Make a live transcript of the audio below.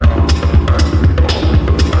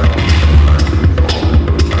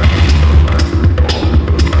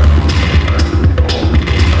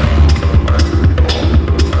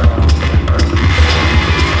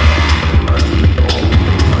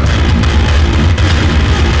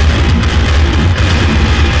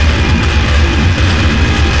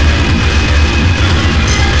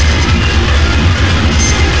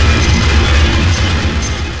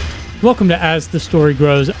Welcome to As the Story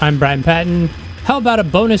Grows. I'm Brian Patton. How about a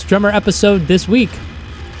bonus drummer episode this week?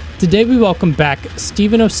 Today we welcome back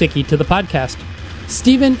Stephen Owsicki to the podcast.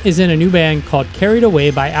 Stephen is in a new band called Carried Away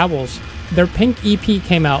by Owls. Their Pink EP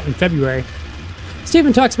came out in February.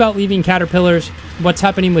 Stephen talks about leaving Caterpillars, what's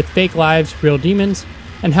happening with Fake Lives, Real Demons,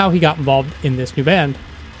 and how he got involved in this new band.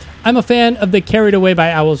 I'm a fan of the Carried Away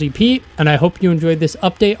by Owls EP, and I hope you enjoyed this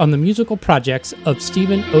update on the musical projects of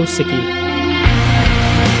Stephen Owsicki.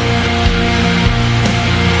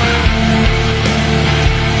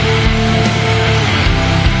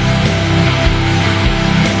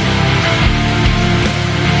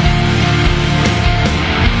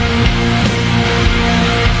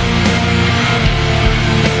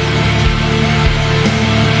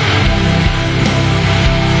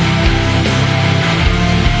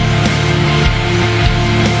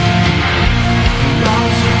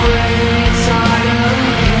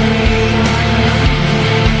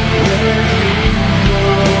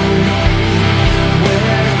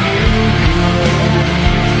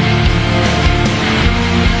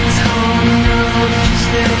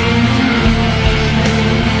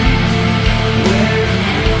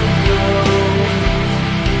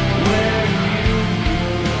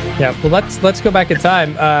 Yeah, well, let's go back in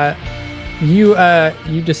time.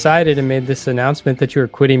 You decided and made this announcement that you were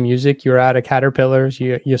quitting music. You were out of Caterpillars.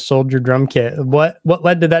 You sold your drum kit. What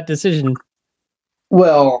led to that decision?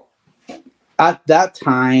 Well, at that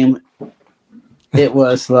time, it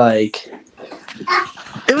was like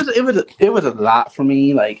it was a lot for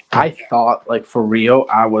me. Like, I thought, like, for real,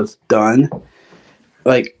 I was done.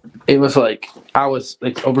 Like, it was like I was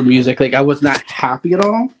like over music. Like, I was not happy at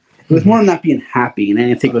all. It was more not being happy, and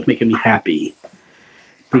anything was making me happy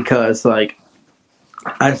because, like,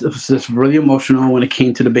 I was just really emotional when it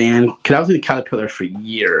came to the band. Because I was in the Caterpillars for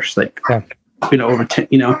years, like, over 10,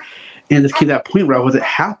 and this came to that point where I wasn't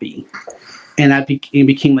happy, and it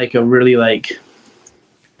became like a really, like,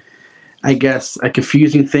 I guess, a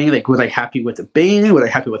confusing thing. Like, was I happy with the band? Was I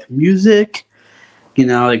happy with music?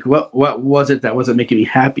 Like, what was it that wasn't making me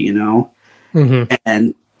happy?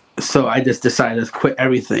 And so I just decided to quit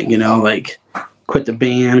everything, like quit the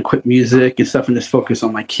band, quit music and stuff, and just focus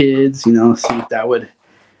on my kids, see if that would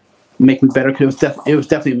make me better. Because it was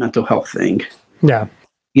definitely a mental health thing. Yeah.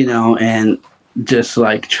 And just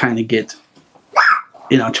like trying to get,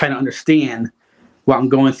 trying to understand what I'm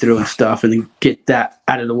going through and stuff, and then get that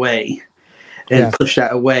out of the way and push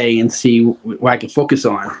that away and see what I can focus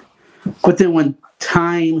on. But then when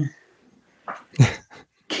time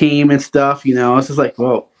came and stuff, it's just like,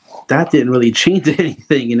 well, that didn't really change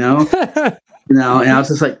anything, and I was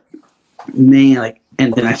just like, man, like,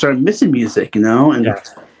 and then I started missing music, and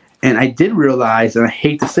I did realize, and I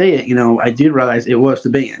hate to say it, I did realize it was the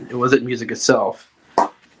band. It wasn't music itself.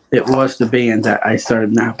 It was the band that I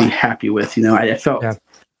started not being happy with, I felt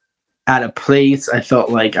out of place. I felt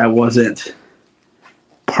like I wasn't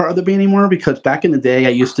part of the band anymore, because back in the day, I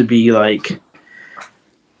used to be like,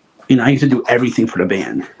 I used to do everything for the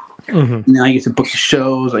band. Mm-hmm. I used to book the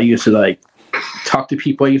shows. I used to like talk to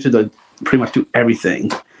people. I used to pretty much do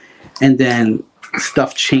everything. And then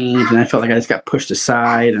stuff changed, and I felt like I just got pushed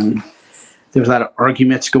aside, and there was a lot of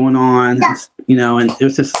arguments going on, and it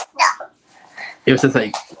was just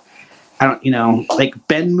like, I don't, like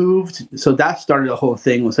Ben moved. So that started the whole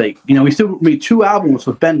thing. Was like, we still made 2 albums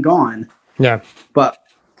with Ben gone. Yeah. But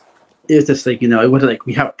it was just like, it wasn't like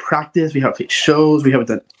we haven't practiced, we haven't played shows, we haven't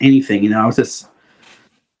done anything, I was just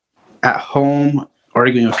at home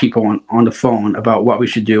arguing with people on the phone about what we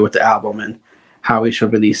should do with the album and how we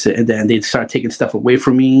should release it. And then they started taking stuff away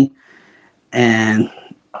from me, and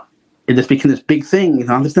it just became this big thing.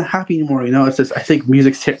 I'm just not happy anymore. It's just, I think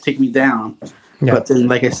music's taking me down. Yeah. But then,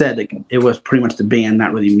 like I said, like, it was pretty much the band,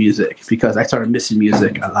 not really music, because I started missing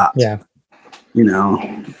music a lot. Yeah.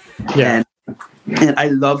 Yeah. And I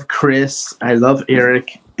love Chris, I love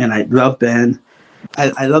Eric, and I love Ben.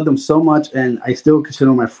 I love them so much, and I still consider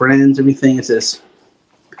them my friends. Everything is just,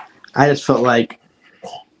 I just felt like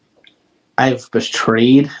I've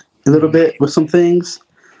betrayed a little bit with some things,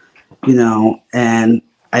 and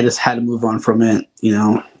I just had to move on from it,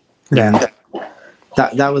 Yeah.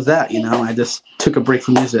 That was that, I just took a break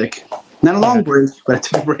from music. Not a long break, but I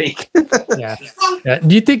took a break. Yeah.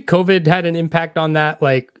 Do you think COVID had an impact on that,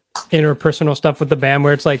 like, interpersonal stuff with the band,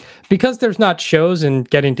 where it's like, because there's not shows and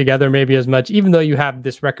getting together maybe as much, even though you have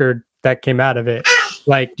this record that came out of it,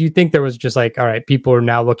 like, do you think there was just like, all right, people are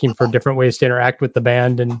now looking for different ways to interact with the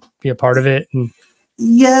band and be a part of it? And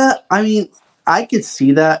yeah, I mean, I could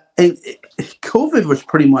see that. And COVID was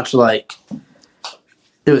pretty much like,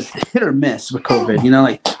 it was hit or miss with COVID.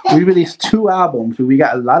 Like, we released 2 albums, and we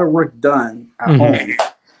got a lot of work done at home.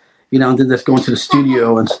 and then just going to the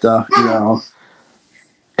studio and stuff,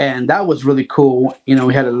 and that was really cool.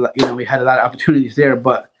 We had a lot of opportunities there,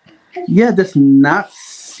 but yeah, just not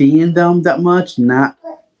seeing them that much, not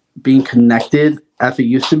being connected as it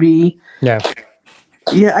used to be. Yeah.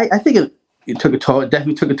 I think it took a toll. It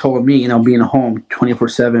definitely took a toll on me, being at home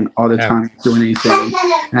 24/7 all the time, doing anything.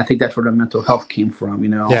 And I think that's where the mental health came from,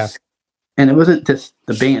 Yeah. And it wasn't just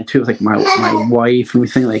the band too. It was like my wife and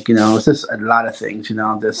everything. Like, it's just a lot of things.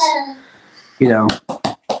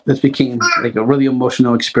 This became like a really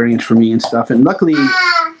emotional experience for me and stuff. And luckily,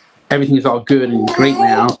 everything is all good and great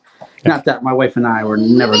now. Yeah. Not that my wife and I were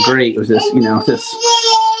never great. It was just,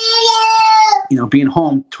 being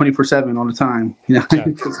home 24/7 all the time.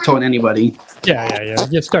 It's told anybody. Yeah.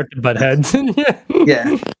 You start to butt heads.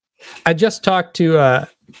 Yeah. I just talked to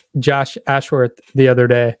Josh Ashworth the other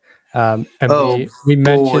day. And we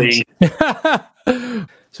mentioned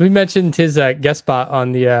so we mentioned his guest spot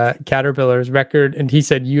on the Caterpillars record, and he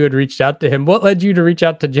said you had reached out to him. What led you to reach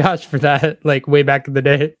out to Josh for that, like way back in the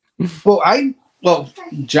day?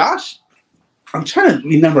 Josh, I'm trying to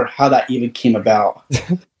remember how that even came about.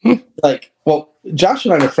 Josh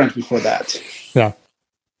and I were friends before that. Yeah.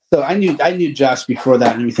 So I knew Josh before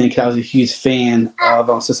that and everything, because I was a huge fan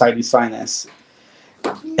of Society's Finest.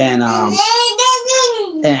 And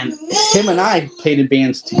him and I played in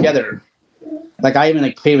bands together. Like, I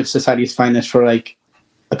even played with Society's Finest for a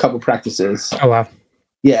couple practices. Oh wow.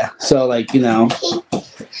 Yeah. So the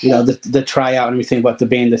tryout and everything, but the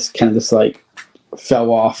band just kind of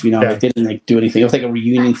fell off. It didn't do anything. It was like a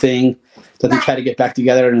reunion thing that they tried to get back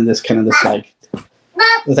together, and this kind of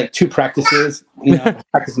it was 2 practices,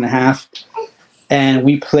 practice and a half. And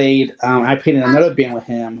we played. I played in another band with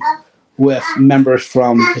him, with members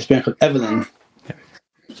from his band called Evelyn.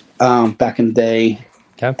 Back in the day.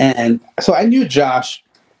 Okay. And so I knew Josh,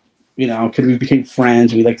 because we became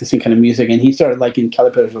friends. We liked the same kind of music, and he started liking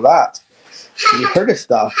Caterpillars a lot. And he heard his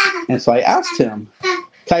stuff, and so I asked him.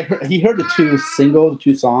 He heard the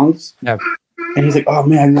 2 songs, yeah. And he's like, "Oh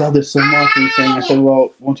man, I love this so much." And I said,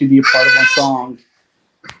 "Well, won't you be a part of one song?"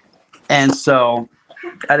 And so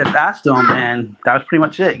I just asked him, and that was pretty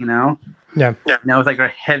much it, Yeah. And that was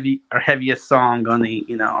our heaviest song on the,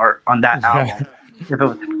 or on that album, if it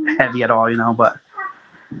was heavy at all, but.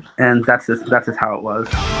 And that's just how it was.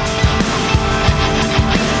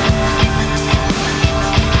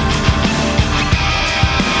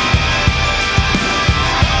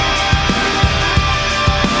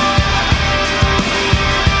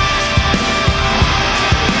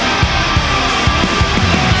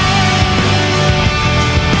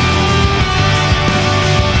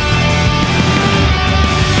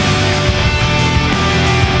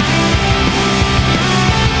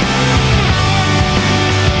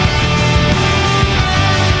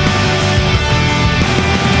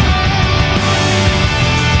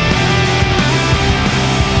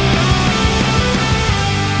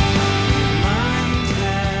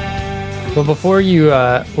 Well, before you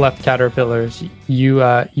left Caterpillars, you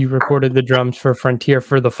recorded the drums for Frontier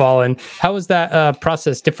for the Fallen. How was that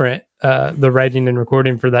process different? The writing and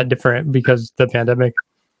recording for that different because of the pandemic?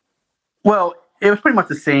 Well, it was pretty much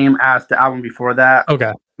the same as the album before that.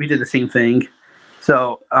 Okay, we did the same thing.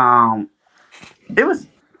 So it was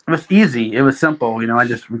easy. It was simple. I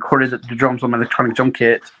just recorded the drums on my electronic drum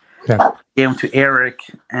kit. Yeah. Gave them to Eric,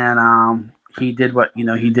 and he did what he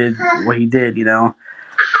did.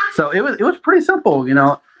 So it was pretty simple,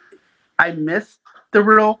 I missed the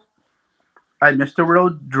real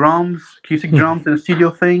drums, acoustic drums in the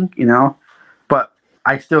studio thing, but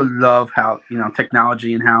I still love how,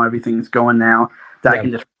 technology and how everything's going now, that I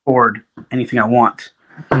can just record anything I want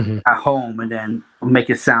at home and then make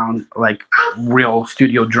it sound like real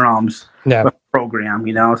studio drums with a program,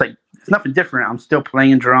 it's nothing different. I'm still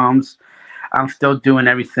playing drums. I'm still doing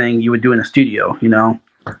everything you would do in a studio,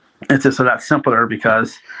 It's just so that's simpler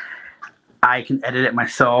because I can edit it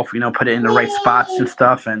myself, put it in the right spots and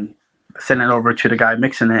stuff, and send it over to the guy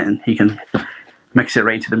mixing it, and he can mix it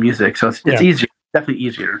right to the music. So it's easier, definitely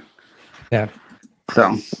easier. Yeah.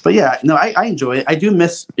 So, but yeah, no, I enjoy it. I do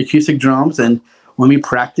miss acoustic drums, and when we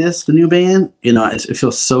practice the new band, it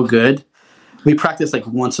feels so good. We practice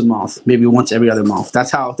once a month, maybe once every other month.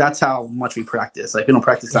 That's how much we practice. We don't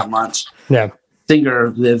practice that much. Yeah.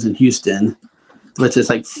 Singer lives in Houston, which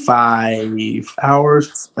is 5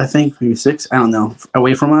 hours, I think, maybe 6, I don't know,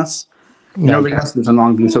 away from us. Everybody else lives in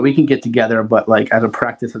Longview, so we can get together, but as a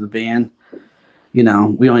practice as a band,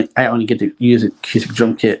 I only get to use an acoustic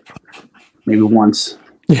drum kit maybe once.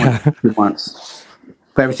 Once.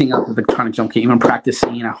 But everything else with the electronic drum kit, even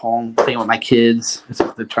practicing at home, playing with my kids, it's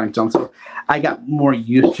the electronic drum. So I got more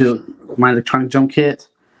used to my electronic drum kit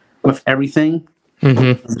with everything.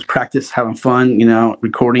 Mm-hmm. Just practice having fun,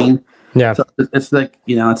 recording. Yeah. So it's like,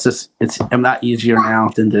 it's a lot easier now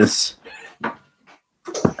than this,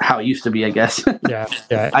 how it used to be, I guess. Yeah.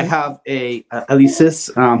 Yeah. I have a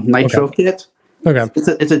Alesis Nitro kit. Okay.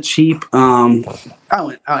 It's a cheap, I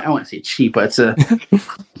wouldn't say cheap, but it's a,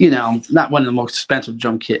 not one of the most expensive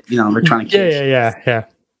drum kit, electronic kits. Yeah.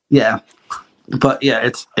 Yeah. But yeah,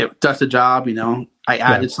 it does the job, I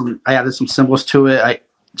added some cymbals to it. I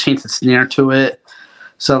changed the snare to it.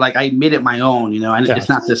 So like I made it my own, and it's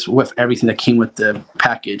not just with everything that came with the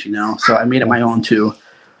package, So I made it my own to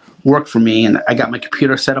work for me, and I got my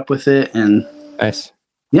computer set up with it, and nice.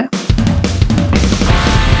 Yeah.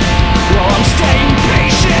 Well, I'm staying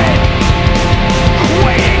patient,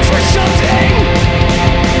 waiting for something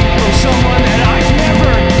from someone that I've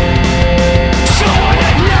never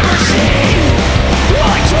seen. Well,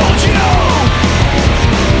 I told you,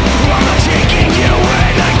 I'm not taking you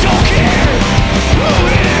in, I don't care who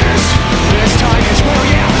it is. This time it's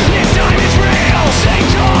real, this time it's real. Same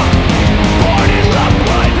talk, born in love,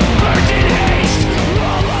 but burnt in haste.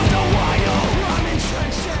 All of the while, I'm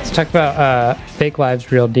entrenched. Let's talk about Fake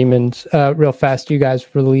Lives, Real Demons. Real fast, you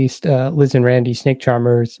guys released Liz and Randy, Snake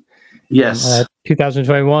Charmers. Yes.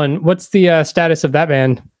 2021. What's the status of that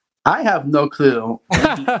band? I have no clue.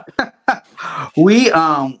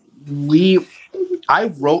 I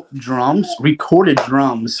wrote drums, recorded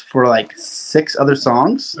drums for like 6 other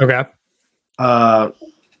songs. Okay.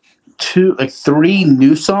 3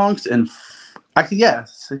 new songs and actually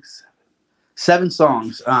 7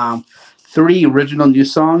 songs. 3 original new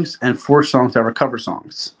songs and 4 songs that were cover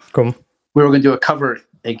songs. Cool. We were going to do a cover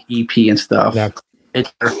EP and stuff. Yeah.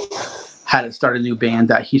 It had to start a new band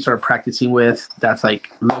that he started practicing with. That's like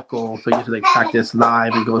local, so he used to like practice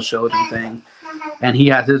live and go to shows and thing. And he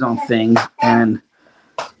has his own thing. And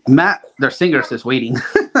Matt, their singer, is just waiting.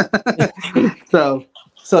 so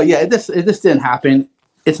yeah, it just didn't happen.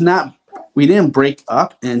 It's not. We didn't break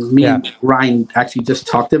up, and me and Ryan actually just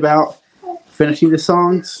talked about finishing the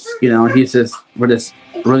songs. We're just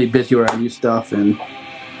really busy with our new stuff, and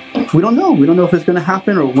we don't know. We don't know if it's going to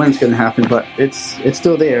happen or when it's going to happen, but it's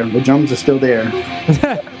still there. The drums are still there.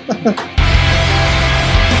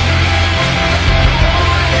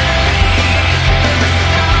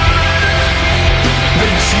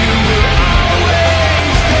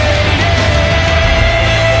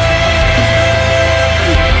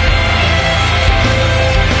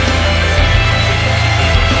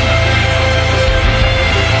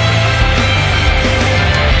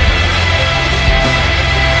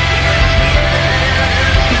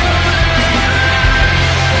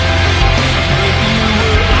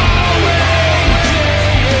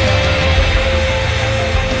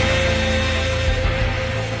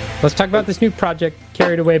 Let's talk about this new project,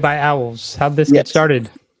 Carried Away by Owls. How'd this get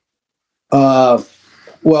started? Well,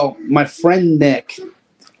 my friend Nick,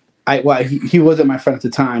 he wasn't my friend at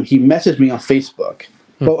the time. He messaged me on Facebook.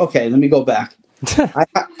 Well, okay, let me go back.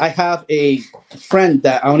 I have a friend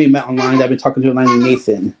that I only met online that I've been talking to online,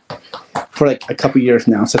 Nathan, for like a couple years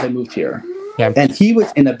now since I moved here. Yeah. And he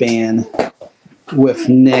was in a band with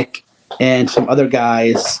Nick and some other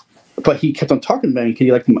guys, but he kept on talking about me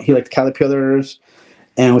because he liked Caterpillars.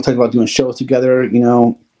 And we talked about doing shows together,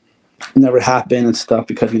 never happened and stuff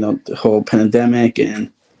because, the whole pandemic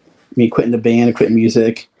and me quitting the band and quitting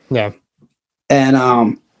music. Yeah.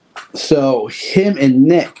 And so him and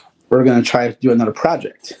Nick were going to try to do another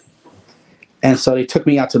project. And so they took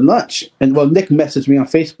me out to lunch. And Nick messaged me on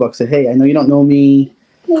Facebook, said, hey, I know you don't know me,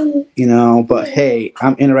 but hey,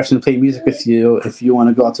 I'm interested in playing music with you if you want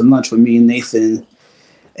to go out to lunch with me and Nathan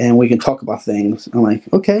and we can talk about things. I'm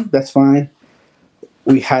like, okay, that's fine.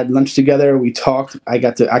 We had lunch together. We talked. I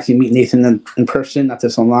got to actually meet Nathan in person, not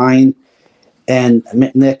just online, and I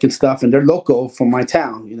met Nick and stuff. And they're local from my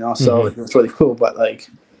town, so it's really cool. But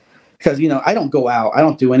because I don't go out, I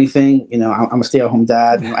don't do anything. I'm a stay-at-home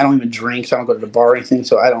dad. I don't even drink, so I don't go to the bar or anything.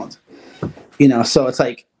 So I don't, So it's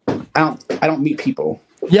like I don't meet people.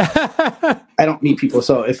 Yeah, I don't meet people.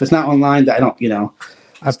 So if it's not online, I don't,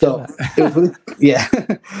 So it was really,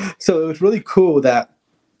 So it was really cool that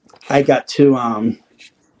I got to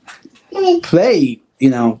play,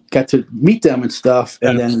 got to meet them and stuff,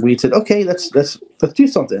 and then we said, okay, let's do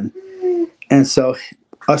something. And so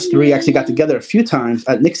us 3 actually got together a few times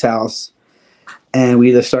at Nick's house, and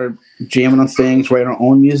we just started jamming on things, writing our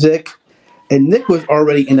own music. And Nick was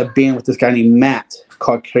already in a band with this guy named Matt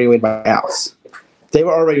called Carried Away by Owls. They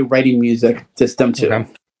were already writing music, just them 2.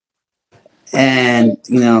 Okay. And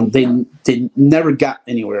they never got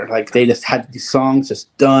anywhere. Like they just had these songs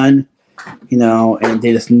just done, and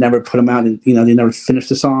they just never put them out, and they never finish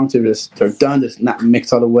the songs. They're done, just not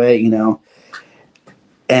mixed all the way,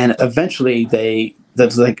 And eventually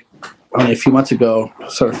that's like only a few months ago,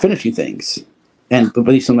 started finishing things and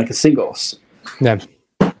released them like a singles. Yeah.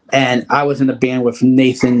 And I was in a band with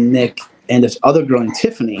Nathan, Nick, and this other girl named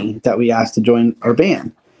Tiffany that we asked to join our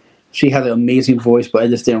band. She had an amazing voice, but it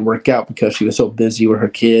just didn't work out because she was so busy with her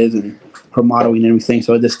kids and her modeling and everything.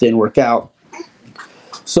 So it just didn't work out.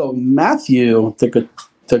 So Matthew, the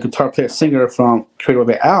guitar player singer from Cradle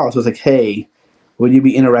by Owls, was like, "Hey, would you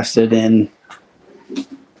be interested in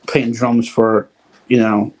playing drums for,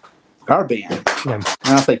 our band?" Yeah. And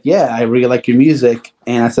I was like, "Yeah, I really like your music."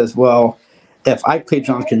 And I says, "Well, if I play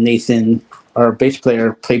drums, can Nathan, our bass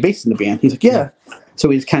player, play bass in the band?" He's like, "Yeah." So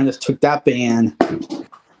we just kind of just took that band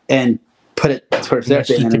and put it towards their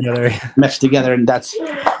band and meshed together, and that's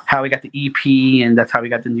how we got the EP, and that's how we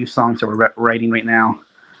got the new songs that we're writing right now.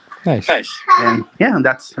 Nice. And and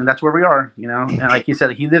that's where we are, And like you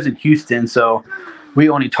said, he lives in Houston, so we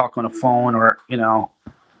only talk on the phone, or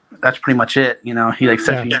that's pretty much it. He like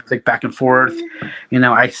sends me music back and forth.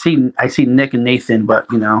 I see Nick and Nathan, but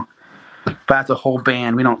but as a whole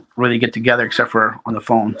band, we don't really get together except for on the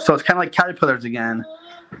phone. So it's kind of like Caterpillars again,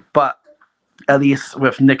 but at least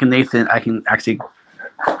with Nick and Nathan, I can actually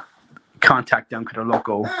contact them because they're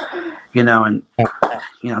local, and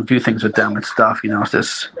do things with them and stuff. It's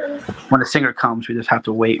just when the singer comes, we just have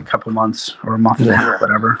to wait a couple months or a month and a half or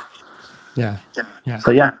whatever. Yeah.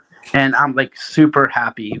 So and I'm like super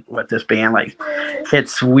happy with this band. Like,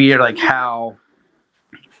 it's weird, like how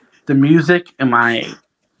the music and my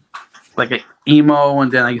like emo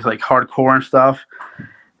and then I guess like hardcore and stuff,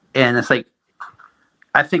 and it's like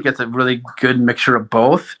I think it's a really good mixture of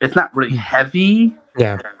both. It's not really heavy,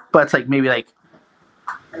 but it's like maybe like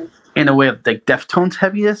in a way of like Deftones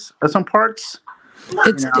heaviest at some parts.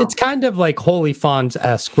 It's kind of like Holy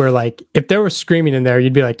Fawns-esque, where like if there was screaming in there,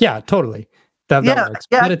 you'd be like, yeah, totally. That works.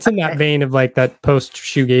 Yeah, but it's in that vein of like that post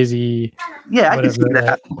shoegazy. Yeah, I can see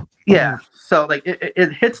that. Yeah. So like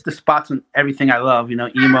it hits the spots on everything I love,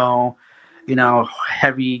 emo,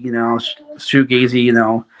 heavy, shoegazy,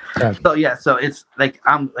 So it's like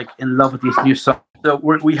I'm like in love with these new songs. So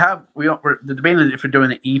we're debating if we're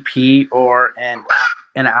doing an EP or an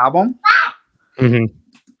album. Mm-hmm.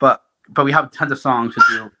 But we have tons of songs to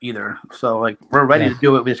do either. So like we're ready to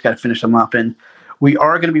do it. We just got to finish them up, and we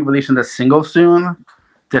are going to be releasing the single soon,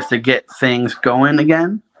 just to get things going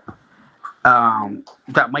again.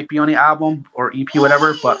 That might be on the album or EP,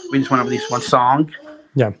 whatever. But we just want to release one song.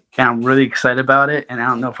 Yeah, and I'm really excited about it, and I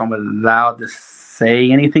don't know if I'm allowed to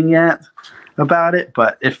say anything yet about it,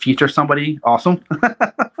 but if features somebody, awesome.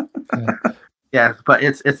 Yeah, but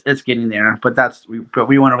it's getting there. But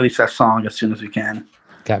we want to release that song as soon as we can.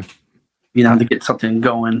 Okay. To get something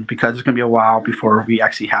going, because it's going to be a while before we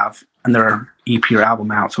actually have another EP or album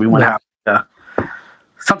out. So we want to have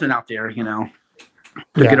something out there, to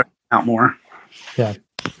get it out more. Yeah.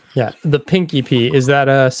 Yeah. The Pink EP, is that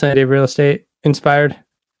a Sunny Day Real Estate inspired?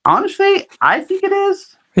 Honestly, I think it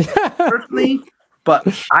is, personally, but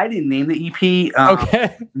I didn't name the EP.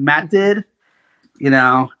 Okay. Matt did,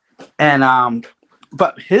 and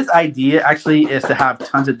but his idea actually is to have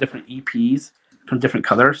tons of different EPs from different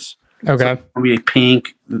colors. Okay. So it'll be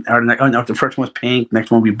pink, or the first one was pink, next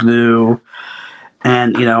one will be blue,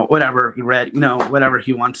 and whatever, red, whatever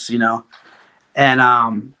he wants,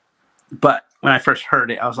 and but when I first heard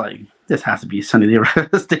it, I was like, this has to be Sunny Day Real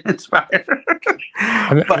Estate inspired.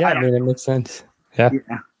 It makes sense. Yeah.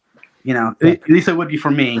 At least it would be for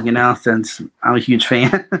me, since I'm a huge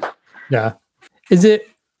fan. Yeah. Is it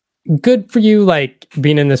good for you, like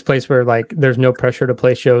being in this place where like there's no pressure to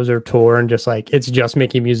play shows or tour, and just like it's just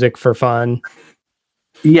making music for fun?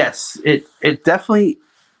 Yes, it definitely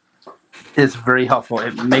is very helpful.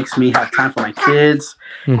 It makes me have time for my kids.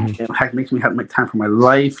 Mm-hmm. It makes me have time for my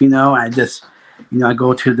life. I just I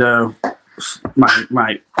go to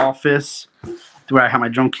my office where I have my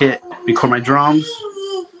drum kit, record my drums,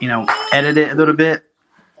 edit it a little bit,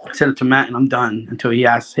 send it to Matt, and I'm done until he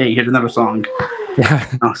asks, "Hey, here's another song."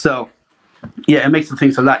 Yeah. So, it makes the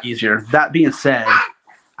things a lot easier. That being said,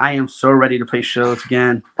 I am so ready to play shows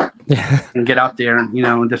again and get out there and,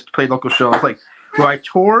 and just play local shows. Like, will I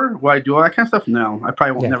tour? Will I do all that kind of stuff? No, I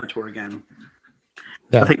probably won't never tour again.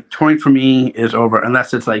 Yeah. I think touring for me is over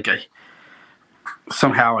unless it's like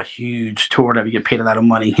somehow a huge tour that we get paid a lot of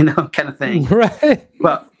money, kind of thing. Right.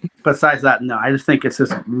 But besides that, no, I just think it's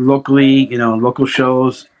just locally, local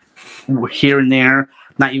shows here and there.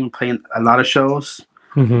 Not even playing a lot of shows,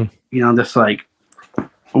 just like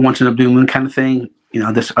once in a blue moon kind of thing,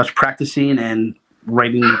 just us practicing and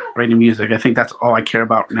writing music. I think that's all I care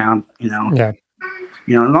about now. Yeah. As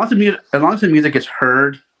long as the music is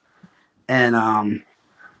heard, and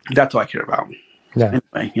that's all I care about. Yeah.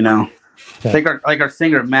 Anyway, Yeah. like our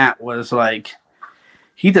singer Matt was like,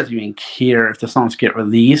 he doesn't even care if the songs get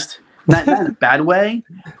released. Not in a bad way.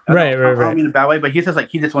 Right. I don't mean in a bad way, but he says like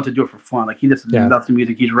he just wants to do it for fun. Like he just loves the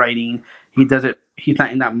music he's writing. He does it. He's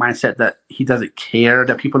not in that mindset that he doesn't care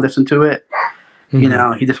that people listen to it.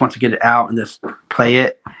 Mm-hmm. He just wants to get it out and just play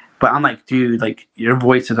it. But I'm like, dude, like your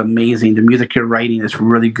voice is amazing. The music you're writing is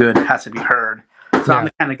really good. It has to be heard. So I'm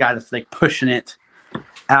the kind of guy that's like pushing it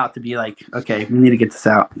out to be like, okay, we need to get this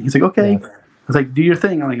out. He's like, okay. I was like, do your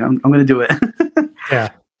thing. I'm like, I'm going to do it. Yeah.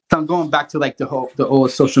 So I'm going back to like the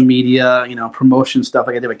old social media, promotion stuff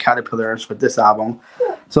like I did with Caterpillars for this album.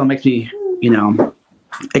 So it makes me,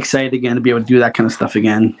 excited again to be able to do that kind of stuff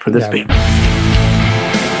again for this band.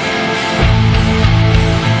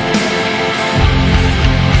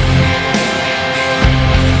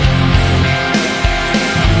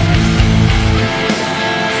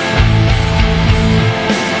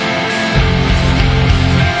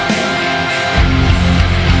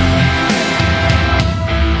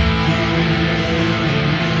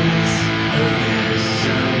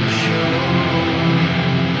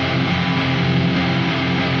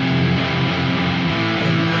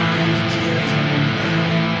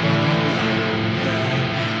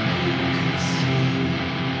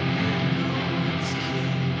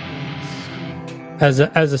 As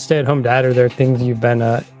a stay-at-home dad, are there things you've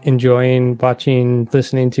been enjoying watching,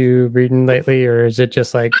 listening to, reading lately, or is it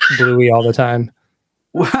just like Bluey all the time?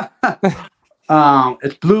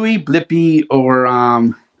 It's Bluey, Blippi, or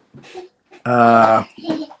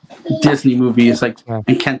Disney movies like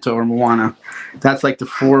Encanto or Moana. That's like the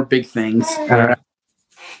 4 big things.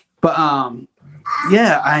 But I've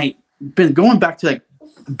been going back to like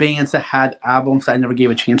bands that had albums that I never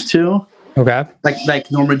gave a chance to. Okay. Like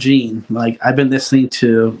Norma Jean. Like I've been listening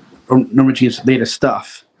to Norma Jean's latest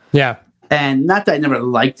stuff. Yeah. And not that I never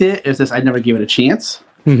liked it, it's just I never gave it a chance.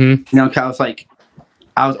 Mm-hmm.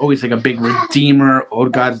 I was always like a big Redeemer,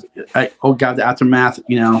 Old God, the Aftermath,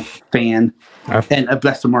 fan. And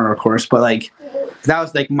Bless the Murder, of course. But like that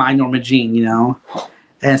was like my Norma Jean,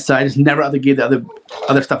 And so I just never gave the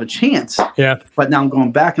other stuff a chance. Yeah. But now I'm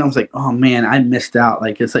going back and I was like, oh man, I missed out.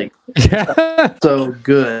 Like it's like so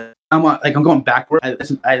good. I'm going backward. I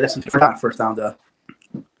listened to the first album.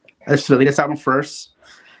 I listened to the latest album first,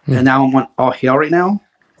 and now I'm on All Hail right now.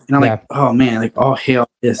 And I'm like, oh man, like All Hail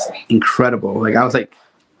is incredible. Like I was like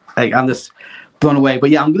I'm just blown away.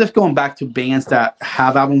 But yeah, I'm just going back to bands that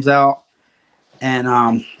have albums out,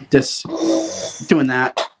 and just doing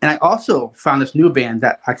that. And I also found this new band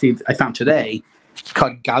that actually I found today. It's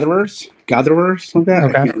called Gatherers, like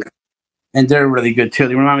that. Okay. And they're really good too.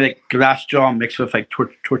 They remind me like Glassjaw mixed with like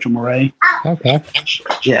Torture Moray. Okay.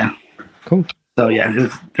 Yeah. Cool. So yeah,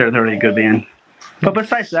 they're a really good band. But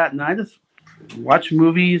besides that, I just watch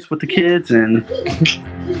movies with the kids and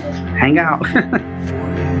hang out.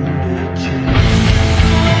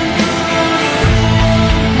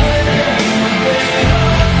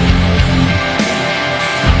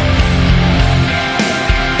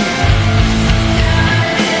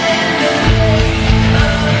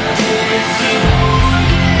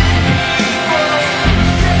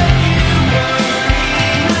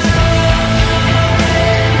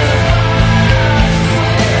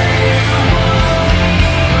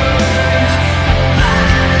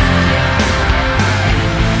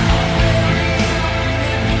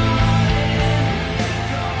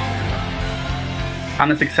 I'm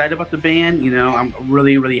just excited about the band. I'm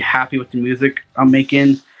really, really happy with the music I'm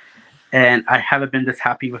making. And I haven't been this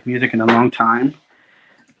happy with music in a long time.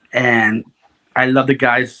 And I love the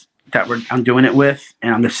guys that I'm doing it with.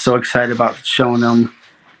 And I'm just so excited about showing them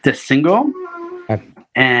this single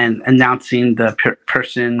and announcing the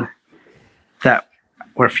person that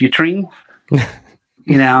we're featuring, because,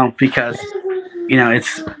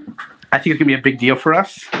 I think it's going to be a big deal for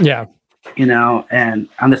us. Yeah. And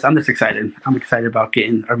I'm just excited. I'm excited about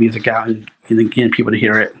getting our music out and getting people to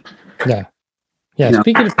hear it. Yeah. Yeah.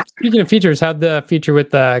 Speaking of features, how'd the feature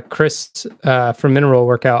with Chris from Mineral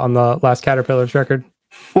work out on the last Caterpillars record?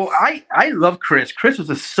 Well, I love Chris. Chris was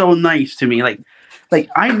just so nice to me. Like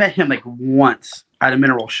I met him like once at a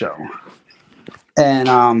Mineral show.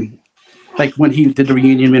 And like when he did the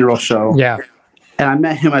reunion Mineral show. Yeah. And I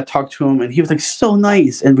met him, I talked to him, and he was like so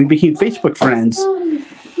nice, and we became Facebook friends.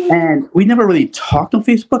 And we never really talked on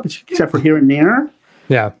Facebook except for here and there.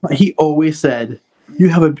 Yeah. But he always said,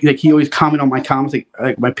 he always commented on my comments,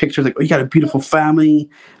 like my pictures, like, oh, you got a beautiful family.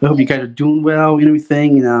 I hope you guys are doing well and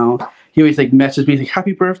everything, he always like messaged me like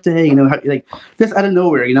happy birthday, you know, like just out of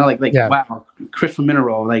nowhere, you know, like wow, Chris from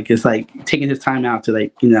Mineral, like it's like taking his time out to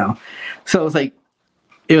like, you know, so it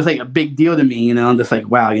was like a big deal to me, you know, just like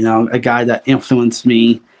wow, you know, a guy that influenced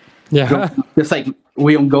me, just like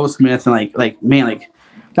William Goldsmith, and like man, like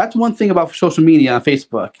that's one thing about social media on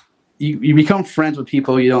Facebook, you become friends with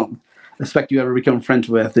people you don't expect you ever become friends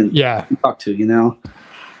with and talk to, you know,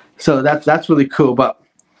 so that's really cool. But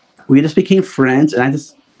we just became friends, and I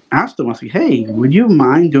just asked him, I was like, hey, would you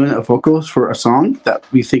mind doing a vocals for a song that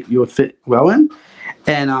we think you would fit well in?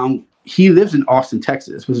 And he lives in Austin,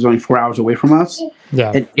 Texas, which is only 4 hours away from us.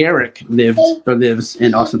 Yeah. And Eric lives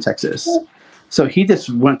in Austin, Texas. So he just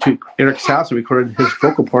went to Eric's house and recorded his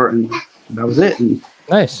vocal part, and that was it. And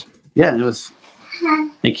nice. Yeah, it was.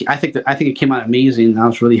 I think it came out amazing. I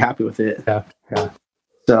was really happy with it. Yeah.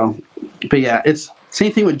 So, but yeah, it's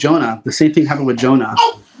same thing with Jonah. The same thing happened with Jonah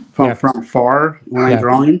from far when I'm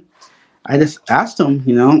drawing. I just asked him,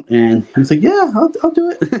 you know, and he was like, "Yeah, I'll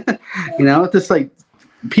do it." You know, it's just like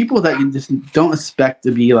people that you just don't expect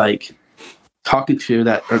to be like talking to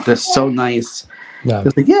that are just so nice. Yeah,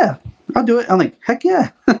 it's like, "Yeah, I'll do it." I'm like, "Heck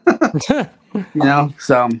yeah!" You know.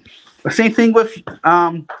 So, the same thing with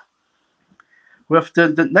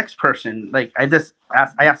the next person. Like I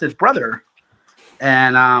asked his brother,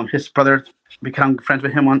 and his brother become friends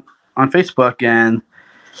with him on Facebook, and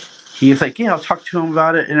he was like, yeah, I'll talk to him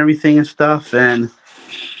about it and everything and stuff. And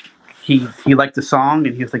he liked the song,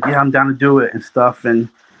 and he was like, yeah, I'm down to do it and stuff. And,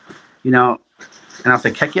 you know, and I was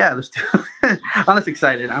like, heck yeah, let's do it. I'm just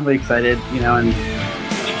excited. I'm really excited, you know, and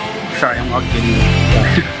sorry, I'm all kidding.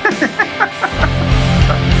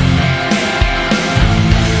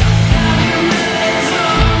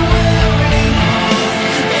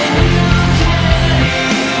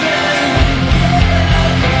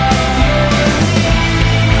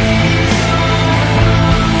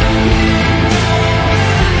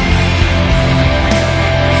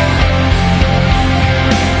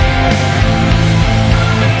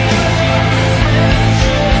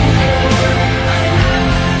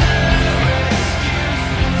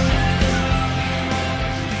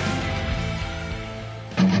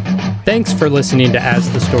 Thanks for listening to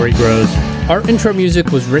As the Story Grows. Our intro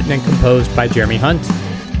music was written and composed by Jeremy Hunt.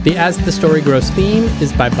 The As the Story Grows theme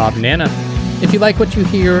is by Bob Nana. If you like what you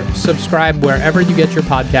hear, subscribe wherever you get your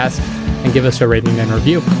podcasts and give us a rating and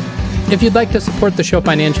review. If you'd like to support the show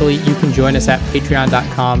financially, you can join us at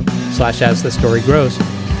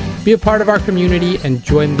patreon.com/asthestorygrows. Be a part of our community and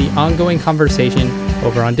join the ongoing conversation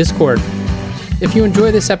over on Discord. If you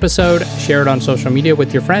enjoy this episode, share it on social media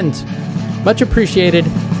with your friends. Much appreciated,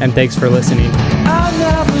 and thanks for listening. I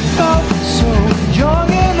never felt so young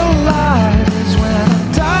and alive as when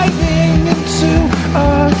I'm diving into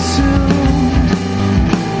a tune.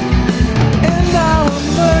 And now I'm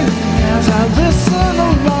learning as I listen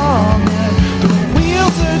along, and the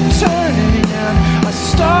wheels are turning, and I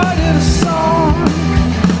started a song.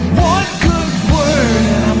 One good word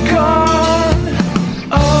and I'm gone.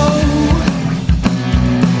 Oh,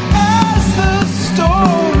 as the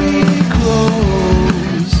story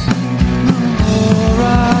grows, the more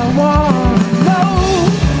I want to know,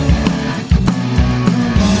 the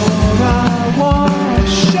more I want to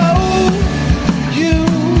show you.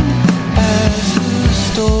 As the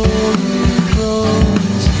story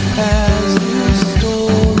grows, as the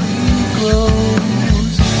story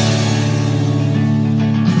grows.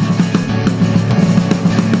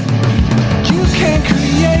 You can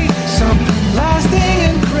create something lasting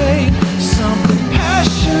and great, something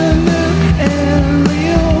passionate and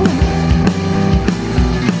real.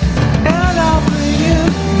 And I'll bring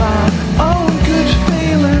in my own good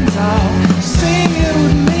feelings, I'll sing it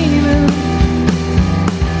with meaning.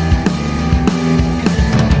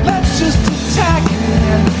 Let's just attack it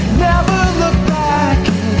and never look back.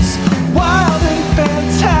 It's wild and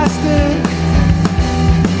fantastic.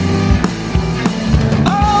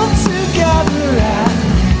 All together at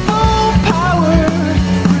full power,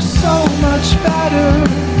 we're so much better.